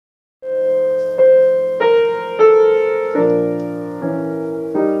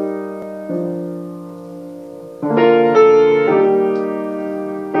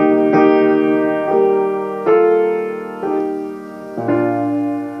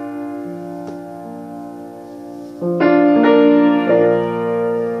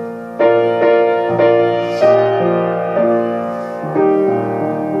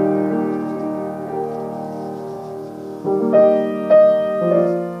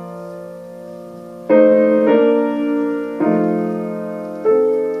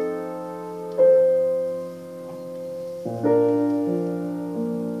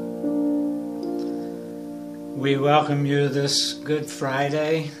welcome you this Good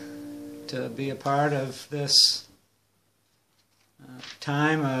Friday to be a part of this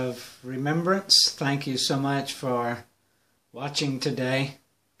time of remembrance. Thank you so much for watching today.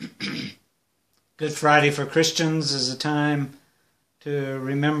 Good Friday for Christians is a time to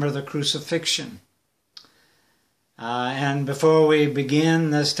remember the crucifixion. And before we begin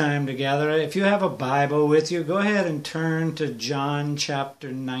this time together, if you have a Bible with you, go ahead and turn to John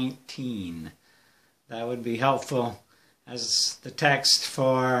chapter 19. That would be helpful, as the text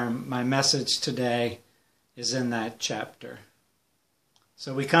for my message today is in that chapter.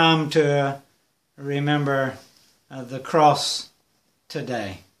 So we come to remember the cross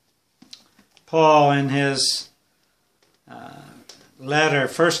today. Paul, in his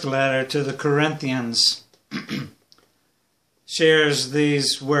first letter to the Corinthians, shares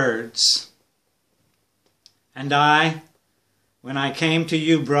these words. And I, when I came to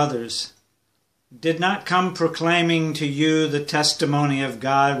you, brothers, did not come proclaiming to you the testimony of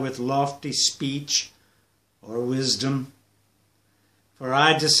God with lofty speech or wisdom, for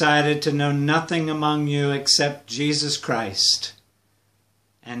I decided to know nothing among you except Jesus Christ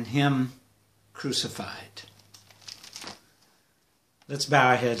and Him crucified. Let's bow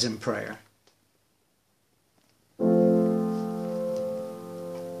our heads in prayer.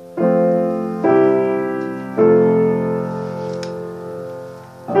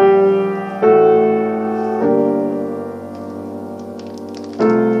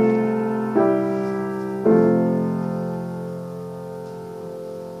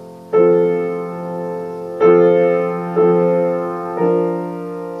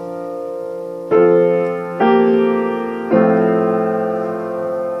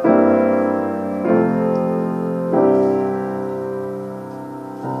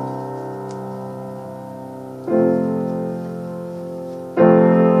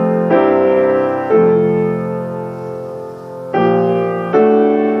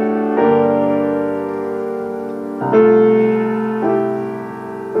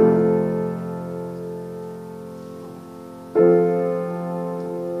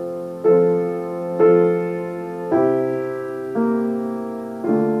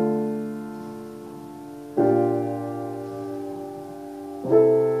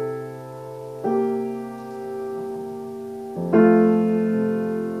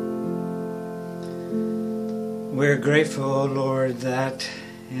 We're grateful, O Lord, that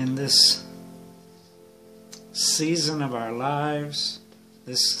in this season of our lives,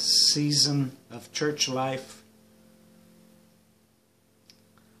 this season of church life,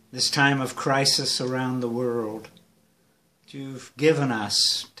 this time of crisis around the world, you've given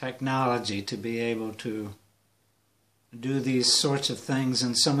us technology to be able to do these sorts of things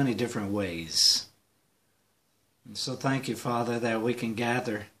in so many different ways. And so thank you, Father, that we can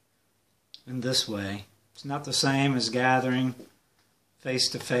gather in this way. It's not the same as gathering face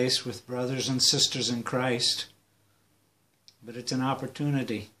to face with brothers and sisters in Christ, but it's an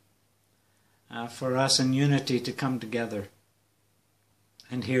opportunity for us in unity to come together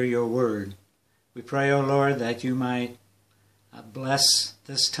and hear your word. We pray, O Lord, that you might bless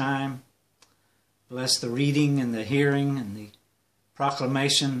this time, bless the reading and the hearing and the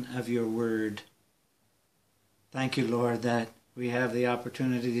proclamation of your word. Thank you, Lord, that we have the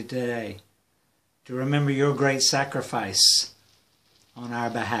opportunity today to remember your great sacrifice on our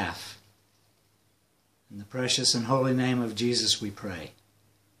behalf. In the precious and holy name of Jesus we pray.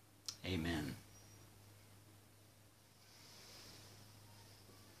 Amen.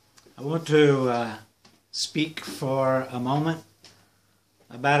 I want to speak for a moment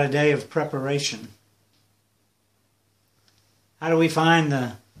about a day of preparation. How do we find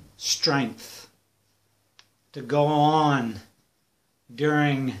the strength to go on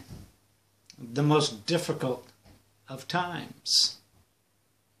during the most difficult of times?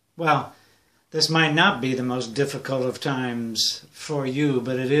 Well, this might not be the most difficult of times for you,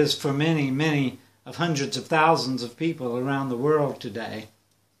 but it is for many, many of hundreds of thousands of people around the world today.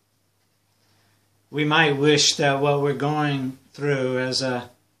 We might wish that what we're going through as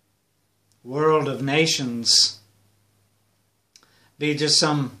a world of nations be just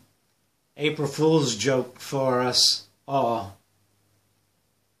some April Fool's joke for us all.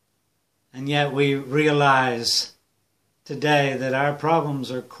 And yet we realize today that our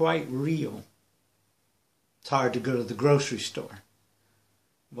problems are quite real. It's hard to go to the grocery store,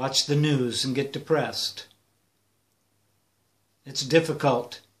 watch the news and get depressed. It's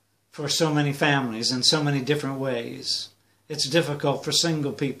difficult for so many families in so many different ways. It's difficult for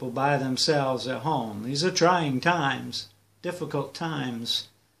single people by themselves at home. These are trying times, difficult times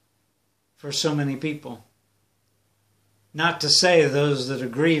for so many people. Not to say those that are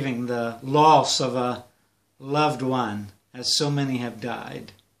grieving the loss of a loved one, as so many have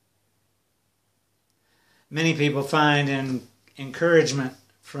died. Many people find encouragement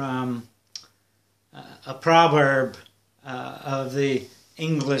from a proverb of the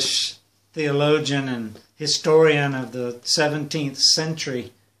English theologian and historian of the 17th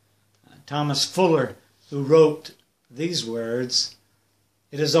century, Thomas Fuller, who wrote these words,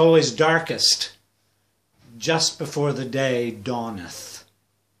 "It is always darkest just before the day dawneth."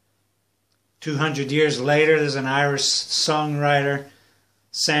 200 years later, there's an Irish songwriter,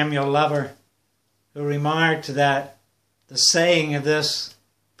 Samuel Lover, who remarked that the saying of this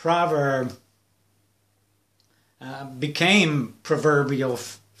proverb became proverbial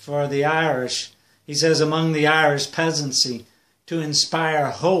for the Irish. He says, among the Irish peasantry, to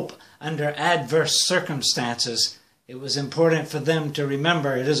inspire hope under adverse circumstances, it was important for them to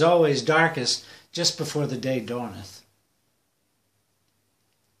remember it is always darkest just before the day dawneth.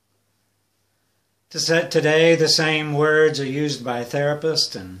 Today, the same words are used by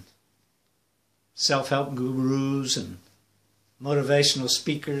therapists and self-help gurus and motivational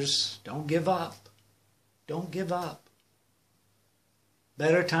speakers. Don't give up. Don't give up.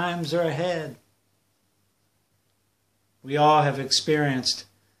 Better times are ahead. We all have experienced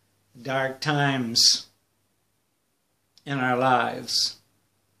dark times in our lives.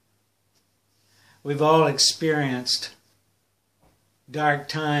 We've all experienced dark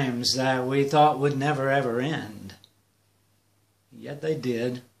times that we thought would never ever end. Yet they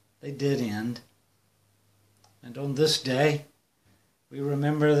did. They did end. And on this day, we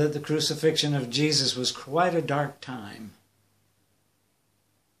remember that the crucifixion of Jesus was quite a dark time.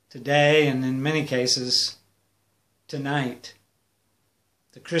 Today, and in many cases, tonight,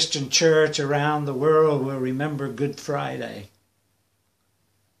 the Christian church around the world will remember Good Friday,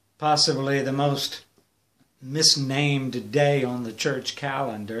 possibly the most misnamed day on the church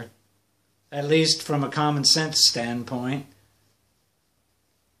calendar, at least from a common sense standpoint.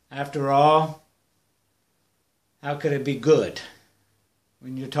 After all, how could it be good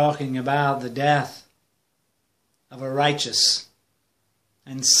when you're talking about the death of a righteous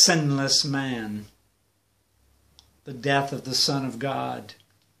and sinless man, the death of the Son of God?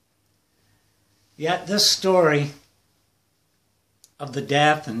 Yet this story of the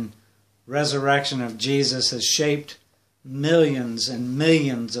death and resurrection of Jesus has shaped millions and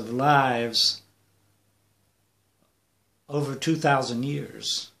millions of lives over 2,000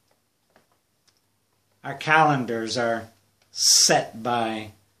 years. Our calendars are set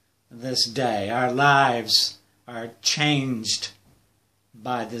by this day. Our lives are changed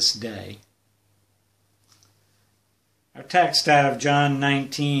by this day. Our text out of John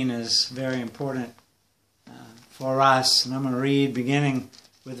 19 is very important for us, and I'm going to read beginning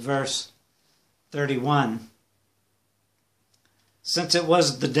with verse 31. Since it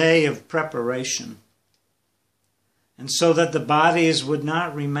was the day of preparation, and so that the bodies would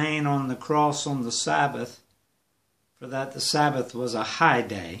not remain on the cross on the Sabbath, for that the Sabbath was a high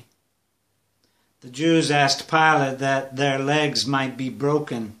day, the Jews asked Pilate that their legs might be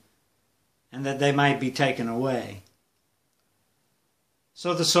broken and that they might be taken away.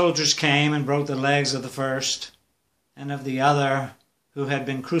 So the soldiers came and broke the legs of the first and of the other who had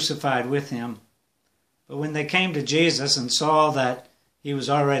been crucified with him. But when they came to Jesus and saw that he was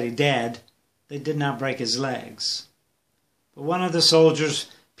already dead, they did not break his legs. But one of the soldiers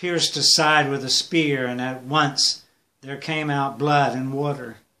pierced his side with a spear, and at once there came out blood and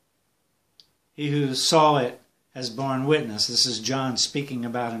water. He who saw it has borne witness. This is John speaking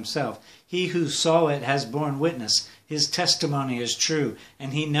about himself. He who saw it has borne witness. His testimony is true,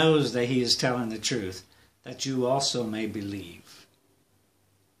 and he knows that he is telling the truth, that you also may believe.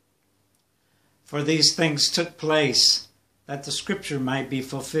 For these things took place that the scripture might be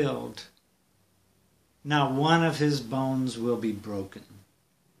fulfilled. Not one of his bones will be broken.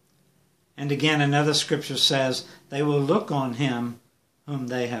 And again, another scripture says, they will look on him whom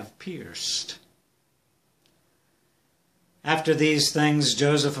they have pierced. After these things,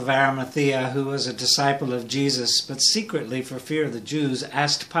 Joseph of Arimathea, who was a disciple of Jesus, but secretly for fear of the Jews,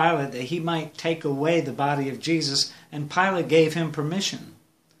 asked Pilate that he might take away the body of Jesus, and Pilate gave him permission.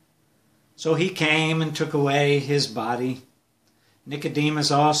 So he came and took away his body.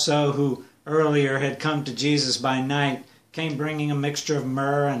 Nicodemus also, who earlier had come to Jesus by night, came bringing a mixture of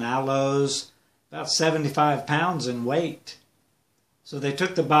myrrh and aloes, about 75 pounds in weight. So they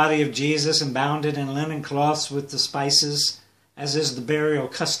took the body of Jesus and bound it in linen cloths with the spices, as is the burial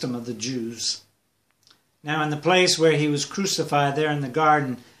custom of the Jews. Now in the place where he was crucified, there in the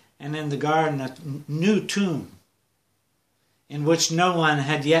garden, and in the garden a new tomb, in which no one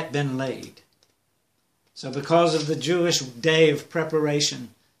had yet been laid. So because of the Jewish day of preparation,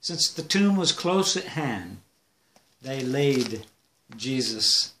 since the tomb was close at hand, they laid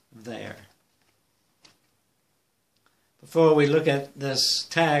Jesus there. Before we look at this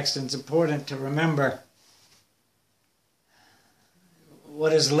text, it's important to remember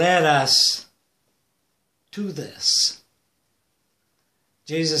what has led us to this.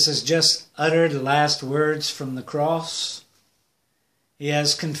 Jesus has just uttered the last words from the cross. He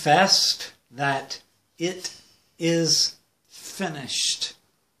has confessed that it is finished.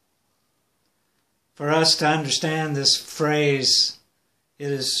 For us to understand this phrase,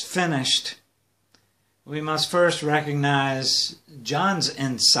 it is finished, we must first recognize John's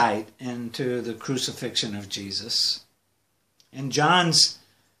insight into the crucifixion of Jesus. In John's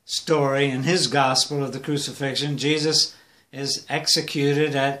story, in his gospel of the crucifixion, Jesus is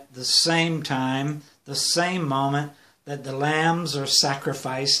executed at the same time, the same moment that the lambs are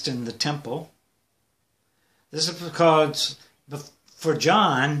sacrificed in the temple. This is because for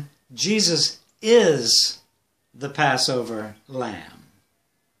John, Jesus is the Passover lamb.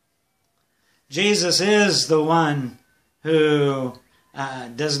 Jesus is the one who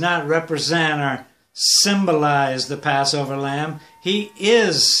does not represent or symbolize the Passover lamb. He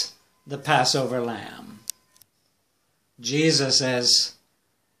is the Passover lamb. Jesus as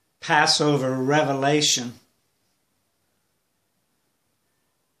Passover revelation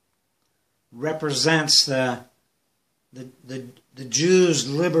represents the Jews'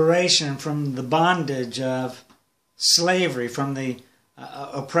 liberation from the bondage of slavery, from the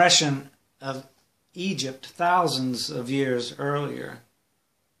oppression of Egypt thousands of years earlier.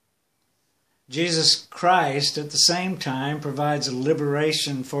 Jesus Christ at the same time provides a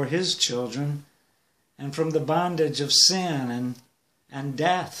liberation for his children and from the bondage of sin and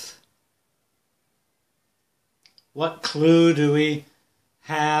death. What clue do we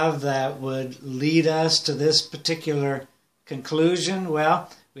have that would lead us to this particular conclusion? Well,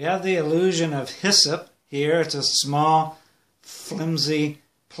 we have the illusion of hyssop here. It's a small, flimsy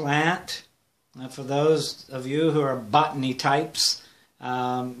plant. For those of you who are botany types,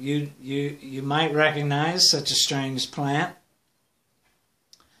 you might recognize such a strange plant.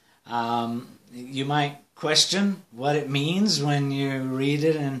 You might question what it means when you read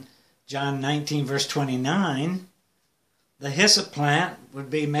it in John 19, verse 29. The hyssop plant would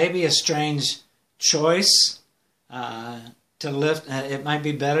be maybe a strange choice to lift. It might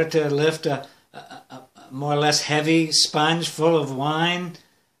be better to lift a more or less heavy sponge full of wine,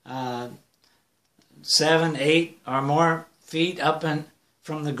 7, 8 or more feet up and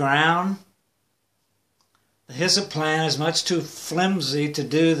from the ground. The hyssop plant is much too flimsy to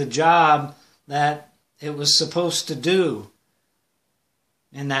do the job that it was supposed to do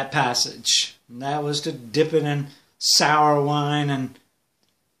in that passage. And that was to dip it in sour wine and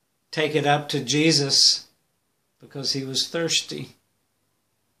take it up to Jesus because he was thirsty.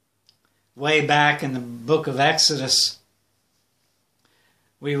 Way back in the book of Exodus,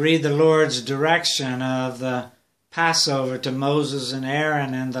 we read the Lord's direction of the Passover to Moses and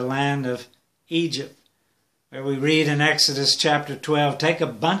Aaron in the land of Egypt, where we read in Exodus chapter 12, take a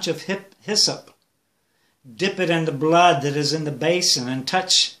bunch of hyssop, dip it in the blood that is in the basin, and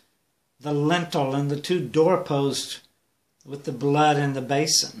touch the lintel and the 2 doorposts with the blood in the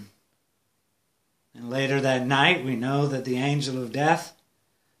basin. And later that night, we know that the angel of death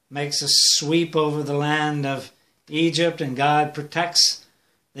makes a sweep over the land of Egypt, and God protects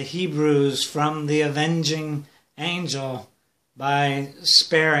the Hebrews from the avenging angel by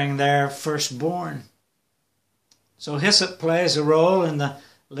sparing their firstborn. So hyssop plays a role in the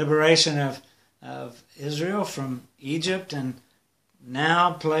liberation of Israel from Egypt, and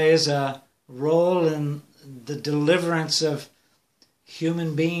now plays a role in the deliverance of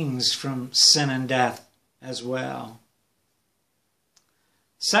human beings from sin and death as well.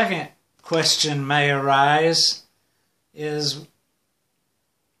 Second question may arise is,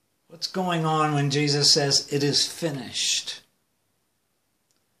 what's going on when Jesus says, it is finished?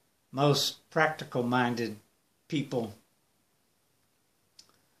 Most practical-minded people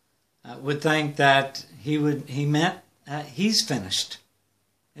would think that he meant he's finished.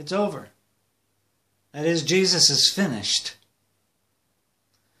 It's over. That is, Jesus is finished.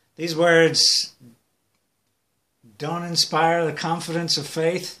 These words don't inspire the confidence of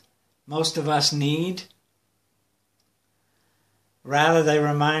faith most of us need. Rather, they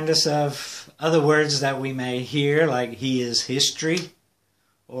remind us of other words that we may hear, like he is history,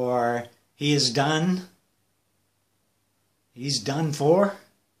 or he is done, he's done for.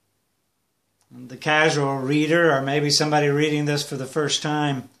 And the casual reader, or maybe somebody reading this for the first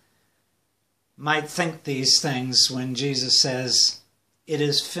time, might think these things when Jesus says, it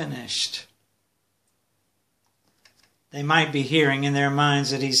is finished. They might be hearing in their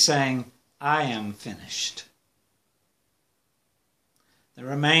minds that he's saying, I am finished. The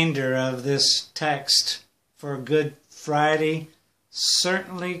remainder of this text for Good Friday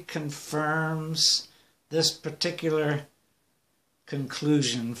certainly confirms this particular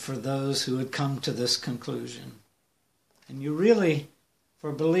conclusion for those who had come to this conclusion. And you really,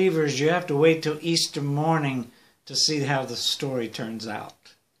 for believers, you have to wait till Easter morning to see how the story turns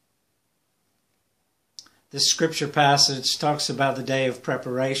out. This scripture passage talks about the day of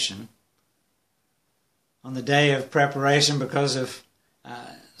preparation. On the day of preparation, because of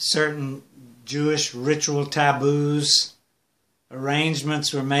certain Jewish ritual taboos,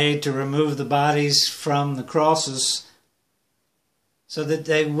 arrangements were made to remove the bodies from the crosses so that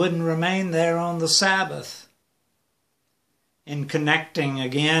they wouldn't remain there on the Sabbath. In connecting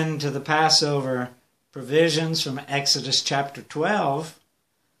again to the Passover provisions from Exodus chapter 12,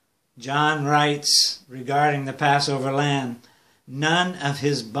 John writes regarding the Passover lamb, "None of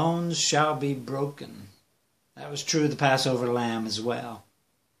his bones shall be broken." That was true of the Passover lamb as well.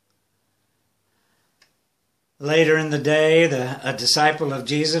 Later in the day, a disciple of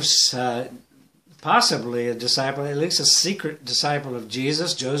Jesus, possibly a disciple, at least a secret disciple of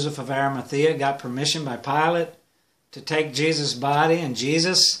Jesus, Joseph of Arimathea, got permission by Pilate to take Jesus' body, and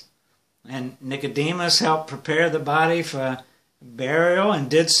Jesus and Nicodemus helped prepare the body for burial, and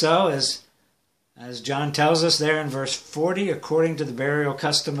did so, as John tells us there in verse 40, according to the burial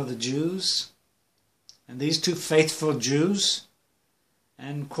custom of the Jews. And these two faithful Jews,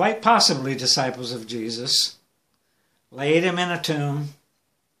 and quite possibly disciples of Jesus, laid him in a tomb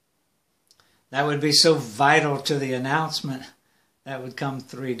that would be so vital to the announcement that would come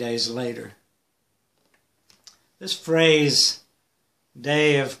 3 days later. This phrase,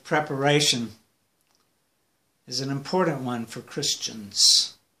 day of preparation, is an important one for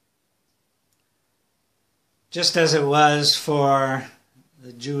Christians. Just as it was for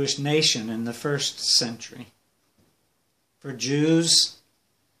the Jewish nation in the first century. For Jews,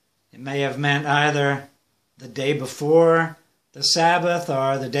 it may have meant either the day before the Sabbath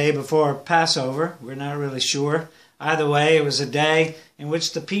or the day before Passover. We're not really sure. Either way, it was a day in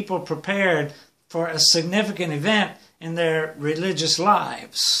which the people prepared for a significant event in their religious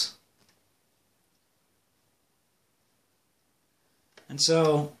lives. And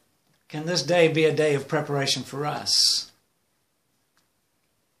so, can this day be a day of preparation for us?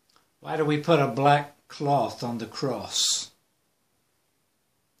 Why do we put a black cloth on the cross?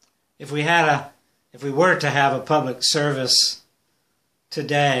 If we were to have a public service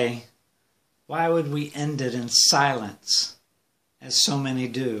today, why would we end it in silence, as so many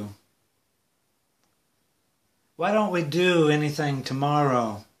do? Why don't we do anything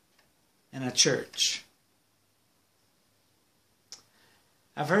tomorrow in a church?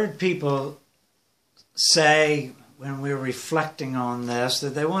 I've heard people say, when we're reflecting on this,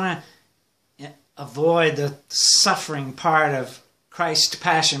 that they want to avoid the suffering part of Christ's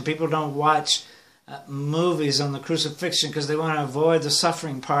passion. People don't watch movies on the crucifixion because they want to avoid the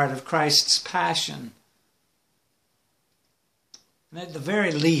suffering part of Christ's passion. And at the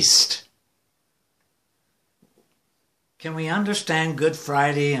very least, can we understand Good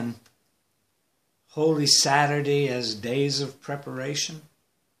Friday and Holy Saturday as days of preparation?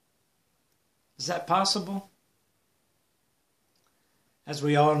 Is that possible? As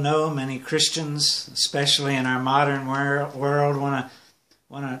we all know, many Christians, especially in our modern world, want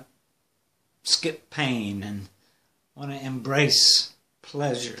to skip pain and want to embrace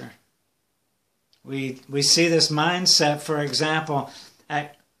pleasure. We see this mindset, for example,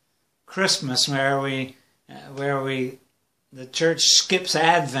 at Christmas, where the church skips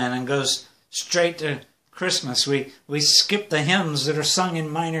Advent and goes straight to Christmas. We skip the hymns that are sung in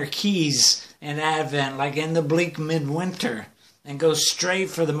minor keys in Advent, like In the Bleak Midwinter, and go straight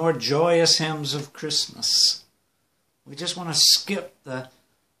for the more joyous hymns of Christmas. We just want to skip the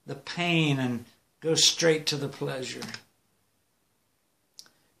pain and go straight to the pleasure.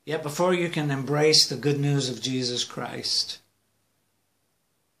 Yet before you can embrace the good news of Jesus Christ,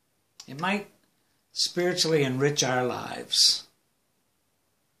 it might spiritually enrich our lives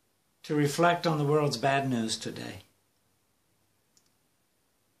to reflect on the world's bad news today.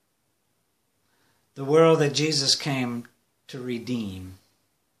 The world that Jesus came to redeem.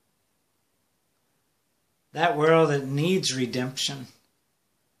 That world that needs redemption.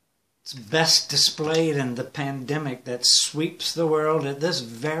 It's best displayed in the pandemic that sweeps the world at this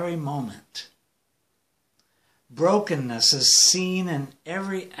very moment. Brokenness is seen in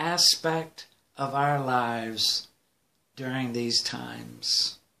every aspect of our lives during these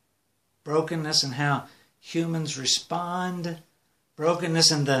times. Brokenness in how humans respond.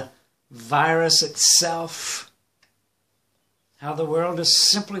 Brokenness in the virus itself. How the world is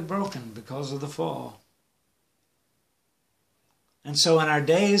simply broken because of the fall. And so in our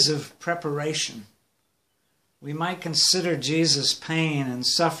days of preparation, we might consider Jesus' pain and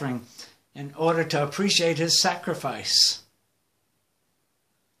suffering in order to appreciate his sacrifice.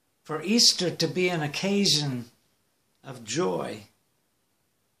 For Easter to be an occasion of joy,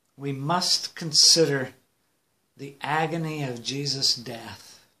 we must consider the agony of Jesus'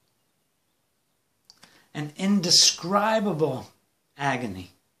 death. An indescribable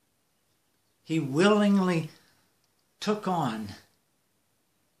agony he willingly took on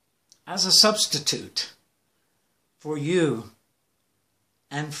as a substitute for you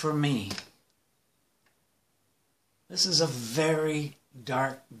and for me. This is a very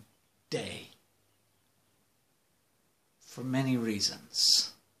dark day for many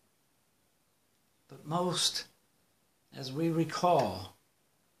reasons. But most, as we recall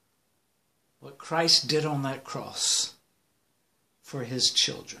what Christ did on that cross for his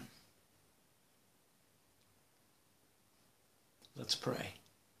children. Let's pray.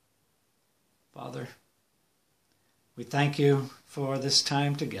 Father, we thank you for this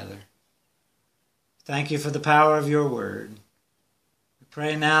time together. Thank you for the power of your word. We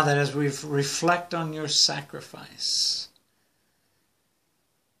pray now that as we reflect on your sacrifice,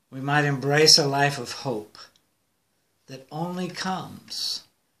 we might embrace a life of hope that only comes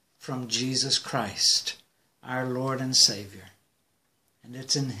from Jesus Christ, our Lord and Savior. And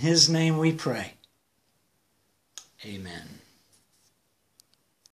it's in his name we pray. Amen.